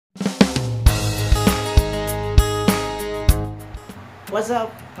What's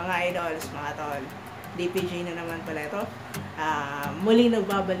up mga idols, mga tol? DPJ na naman pala ito. Muli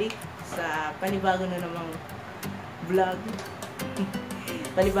nagbabalik sa panibago na namang vlog.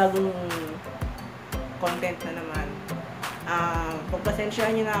 Panibagong content na naman.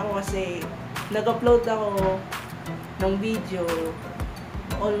 Pagpasensyahan nyo na ako kasi nag-upload ako ng video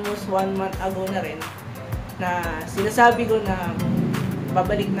almost 1 month ago na rin na sinasabi ko na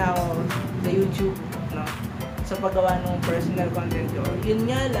babalik na ako sa YouTube, no? Sa paggawa ng personal content ko. Yun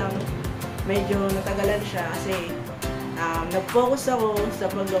nga lang, medyo natagalan siya kasi nag-focus ako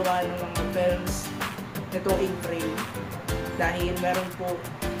sa paggawa ng mga films nitong April dahil meron po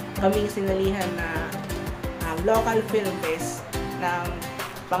kaming sinalihan na local film fest ng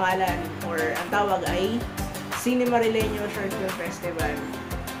pangalan or ang tawag ay Cinema Rileño Short Film Festival.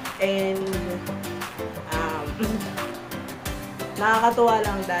 And nakakatuwa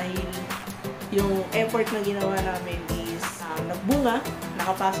lang dahil yung effort na ginawa namin is nagbunga,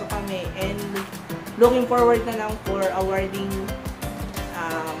 nakapasok kami, and looking forward na lang for awarding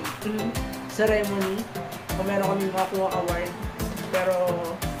ceremony kung meron kami makakuha award. Pero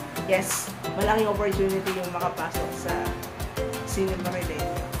yes, malaking opportunity yung makapasok sa Cinema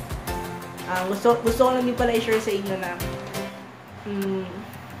Rileño. Gusto ko lang din pala i-share sa inyo na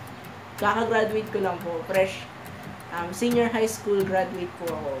kaka-graduate ko lang po, fresh senior high school graduate po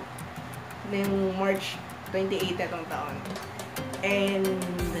ako ng March 28 itong taon. And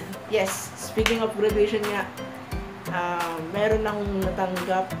yes, speaking of graduation nga, meron akong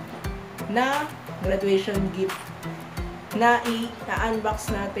natanggap na graduation gift na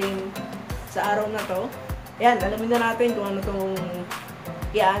i-unbox natin sa araw na to. Ayan, alamin na natin kung ano tong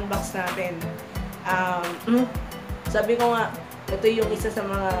i-unbox natin. Sabi ko nga, ito yung isa sa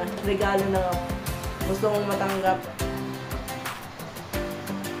mga regalo na gusto kong matanggap.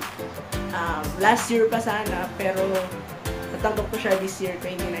 Last year pa sana, pero natanggap ko siya this year,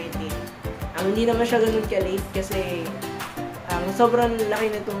 2019. Hindi naman siya ganun ka-late kasi sobrang laki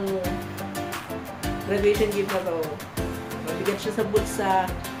nitong graduation gift na to. Mabigat siya sa bulsa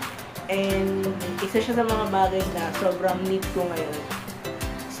and isa siya sa mga bagay na sobrang need ko ngayon.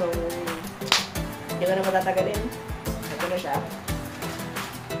 So, hindi ko na matatagalin. Ito na siya.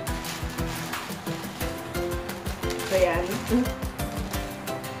 So, yan.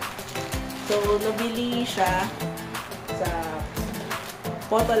 So, nabili siya sa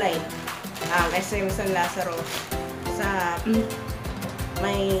Photoline, SM San Lazaro, sa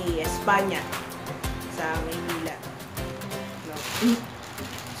may Espanya, sa Maynila. No?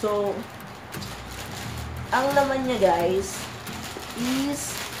 So, ang laman niya guys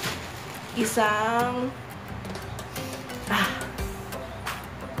is isang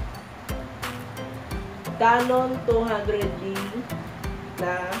Canon 200D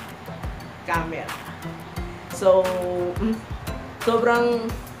na camera. So, sobrang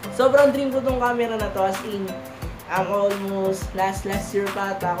dream ko tong camera na to, as in almost last year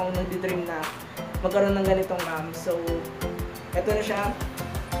pa ata akong nagdi-dream na magkaroon ng ganitong cam. So, ito na siya.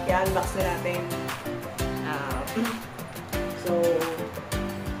 I-unbox na natin. So,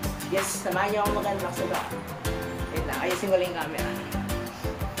 yes, samahan niyo akong mag-unbox ito. Wait lang, ayusin ko lang yung camera.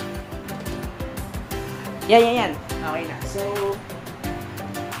 Yan. Okay na. So,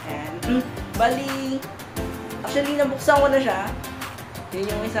 bali, actually, nabuksan ko na siya. Yun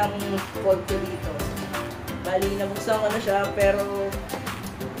yung isang fold ko dito. Bali, nabuksan ko na siya, pero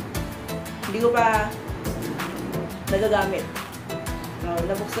hindi ko pa nagagamit. No,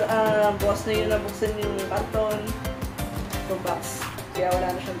 bukas na yun, nabuksan yung karton, itong box. Kaya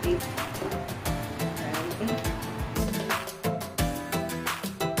wala na siyang tape.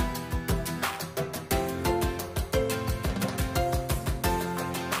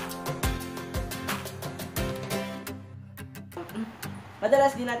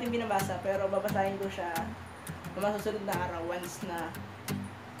 Madalas din natin binabasa, pero babasahin ko siya na masusunod na araw once na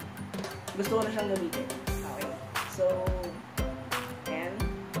gusto ko na siyang gamitin. Okay. So, and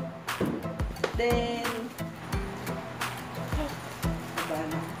then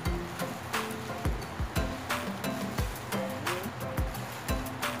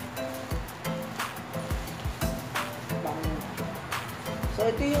so,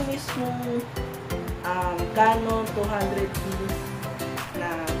 ito yung mismong Canon 200D na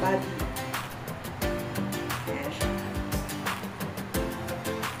body. Ayan siya.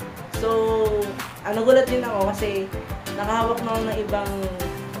 So, nagulat din ako kasi nakahawak na ako ng ibang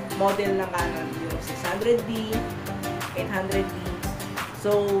model ng Canon, yung 600D, 800D.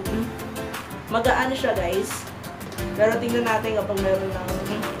 So, magaan siya guys. Pero tingnan natin kapag meron ng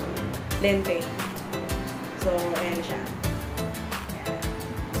lente. So, ayan siya.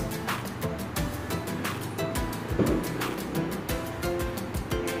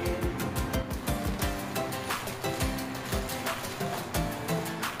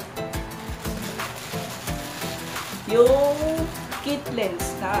 yung kit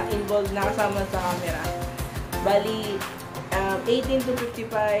lens na involved na kasama sa camera. Bali, 18 to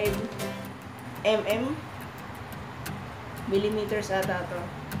 55 millimeters ata to.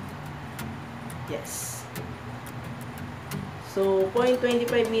 Yes. So,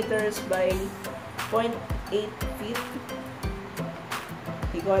 0.25 meters by 0.8 feet.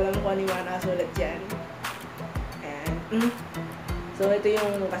 Hindi ko alam kung ano yung mga nakasulat dyan. And, so, ito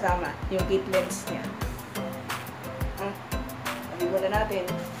yung kasama, yung kit lens niya. Sabi mo na natin.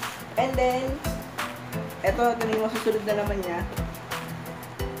 And then, ito na yung masusunod na naman niya.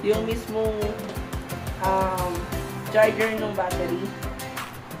 Yung mismong charger ng battery.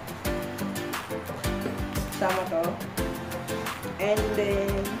 Sama to. And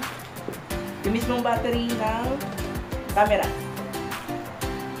then, yung mismong battery ng camera.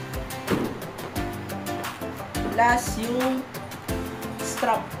 Plus, yung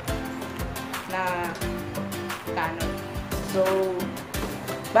strap na Canon. So,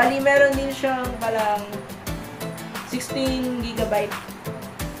 bali meron din siyang palang 16 GB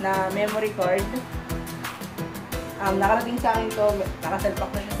na memory card. Nakarating sa akin to, nakasalpak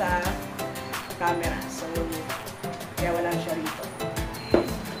na siya sa camera. So, kaya wala siya rito.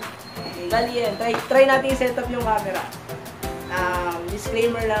 Okay, bali yan. Try natin i-set up yung camera.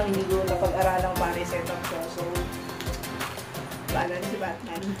 Disclaimer lang, hindi ko napag-aralang paano i-set up ko. So, paano na si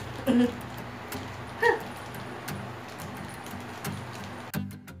Batman?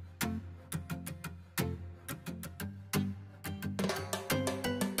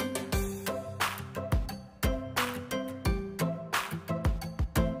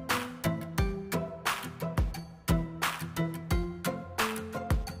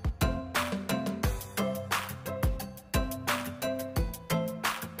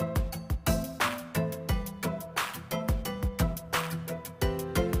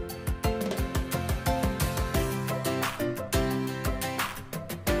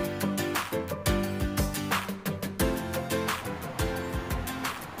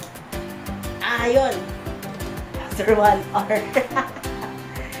 Ayun. After 1 hour.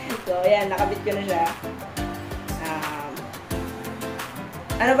 So, ayan. Nakabit ko na siya.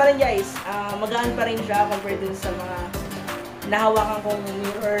 Ano pa rin guys? Magaan pa rin siya compared dun sa mga nahawakan kong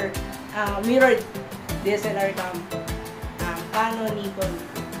mirrored DSLR cam. Canon, Nikon.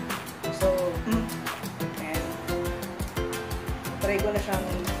 So, ayan. Try ko na siyang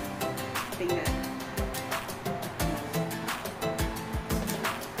tingnan.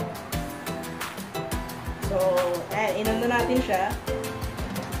 So, ayan, inon na natin siya.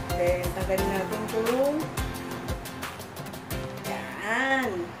 Then, tanggalin natin itong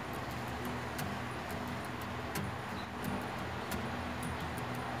yan.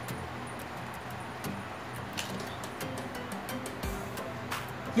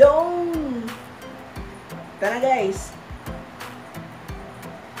 Yung! Tara guys!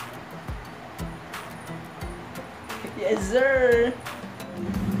 Yes sir!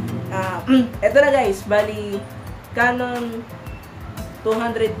 Ito na guys, bali Canon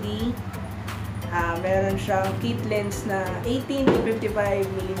 200D. Meron siyang kit lens na 18 to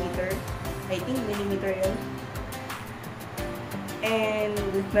 55mm. I think millimeter yun. And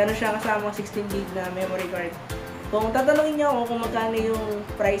meron siyang kasama 16GB na memory card. Kung tatanungin niyo ako kung magkano yung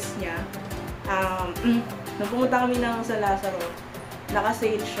price niya, nung pumunta kami sa Lazaro,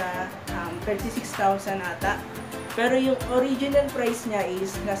 naka-sale siya 36,000 ata. Pero yung original price niya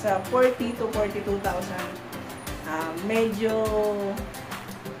is nasa 40 to 42,000. Medyo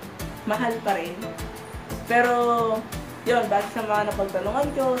mahal pa rin. Pero, yun, base sa mga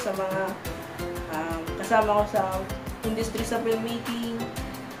napagtanungan ko, sa mga kasama ko sa industry sa filmmaking,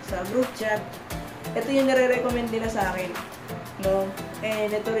 sa group chat, ito yung nire-recommend nila sa akin. No?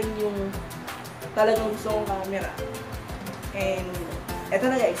 And ito rin yung talagang gusto kong camera. And, ito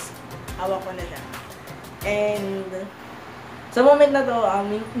na guys, hawak ko na siya. And sa moment na to,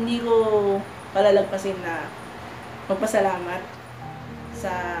 hindi ko palalagpasin na magpasalamat sa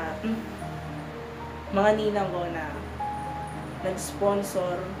mga ninang ko na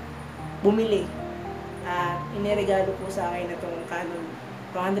nag-sponsor, bumili at iniregalo po sa akin itong Canon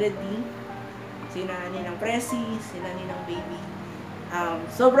 200D. Sina Ninang Presi, sina Ninang Baby.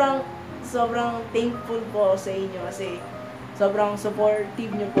 Sobrang thankful po sa inyo kasi sobrang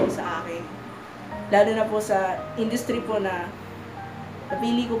supportive nyo po sa akin. Lalo na po sa industry po na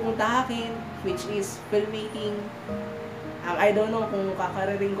napili ko pong tahakin, which is filmmaking. I don't know kung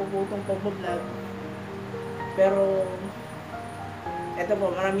kakarating ko po itong pag-vlog. Pero, eto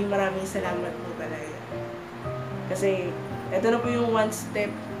po, maraming salamat po talaga. Kasi, eto na po yung one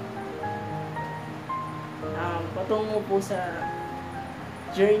step patungo po sa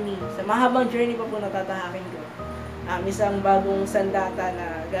journey. Sa mahabang journey pa po natatahakin ko. isang bagong sandata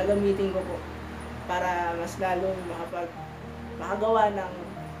na gagamitin ko po para mas lalong makagawa ng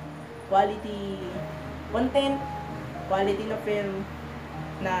quality content, quality na film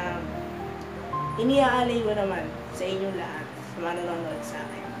na iniaalay ko naman sa inyong lahat, sa mga nanonood sa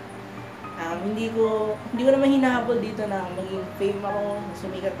akin. Hindi ko naman hinahabol dito na maging fame ako,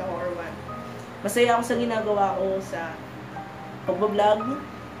 sumikat ako or what. Masaya ako sa ginagawa ko sa pagbablog,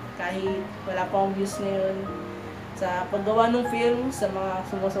 kahit wala pa akong views ngayon. Sa paggawa ng film, sa mga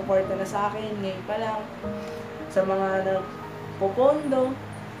sumusuporta na sa akin, ngayon pa lang. Sa mga nagpupondo,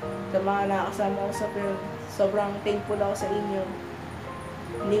 sa mga nakasama ko sa film, sobrang thankful ako sa inyo.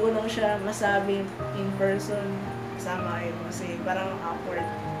 Hindi ko lang siya masabi in person kasama kayo kasi parang awkward.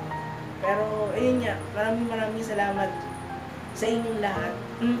 Pero, ayun nga, maraming salamat sa inyong lahat.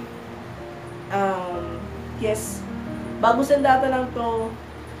 Yes, bago sandata lang to,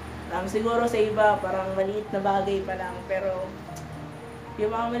 siguro sa iba, parang maliit na bagay pa lang, pero yung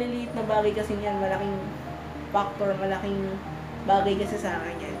mga maliliit na bagay kasi yan, malaking factor, malaking bagay kasi sa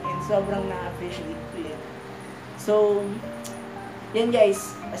akin yan, and sobrang na-appreciate ko yun. So, yan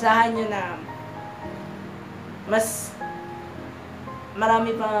guys, asahan nyo na mas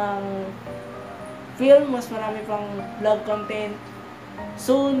marami pang film, mas marami pang vlog content.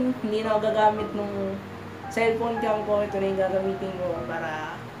 Soon, hindi na ako gagamit nung cellphone cam ko. Ito na yung gagamitin ko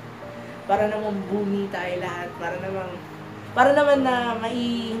para naman boomy tayo lahat. Para naman na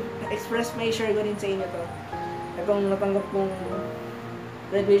mai-express, mai-share ko rin sa inyo to. Itong natanggap kong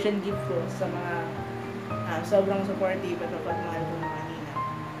graduation gift ko sa mga sobrang supportive at mapagmahal kong mga nina.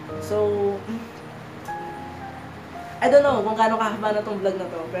 So, I don't know kung gaano kahaba na tong vlog na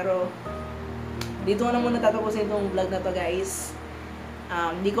to, pero dito ko na muna tatapusin tong vlog na to guys.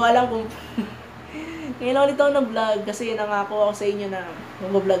 Hindi ko alam kung ngayon ulit ako nag-vlog kasi nangako ako sa inyo na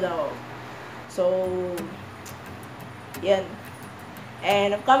mag-vlog ako. So, yan.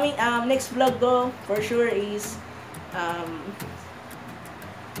 And upcoming, next vlog ko for sure is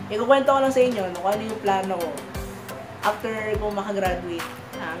ikukwento ko lang sa inyo kung ano yung plano ko after ko makagraduate.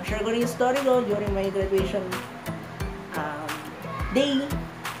 Share ko rin yung story ko during my graduation day,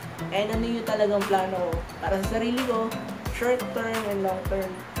 and ano yung talagang plano para sa sarili ko, short term and long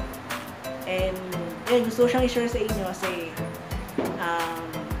term. And yun, gusto ko siyang i-share sa inyo kasi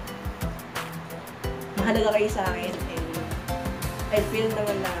mahalaga kayo sa akin, and I feel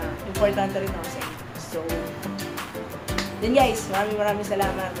naman na importante rin ako sa inyo. So, yun guys, maraming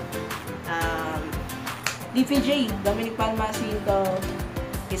salamat. DPJ, Dominic Palma Jacinto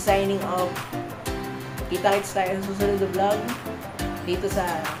is signing off. Kita-kits tayo sa susunod na vlog dito sa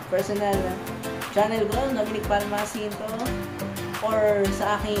personal channel ko, Dominic Palma Jacinto, or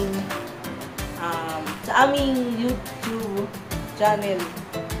sa aking sa aming YouTube channel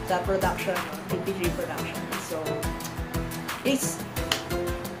sa production, DPJ Production. So, peace.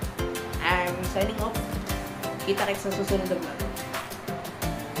 I'm signing off. Kita-kits sa susunod na vlog.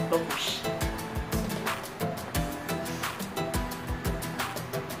 Babush.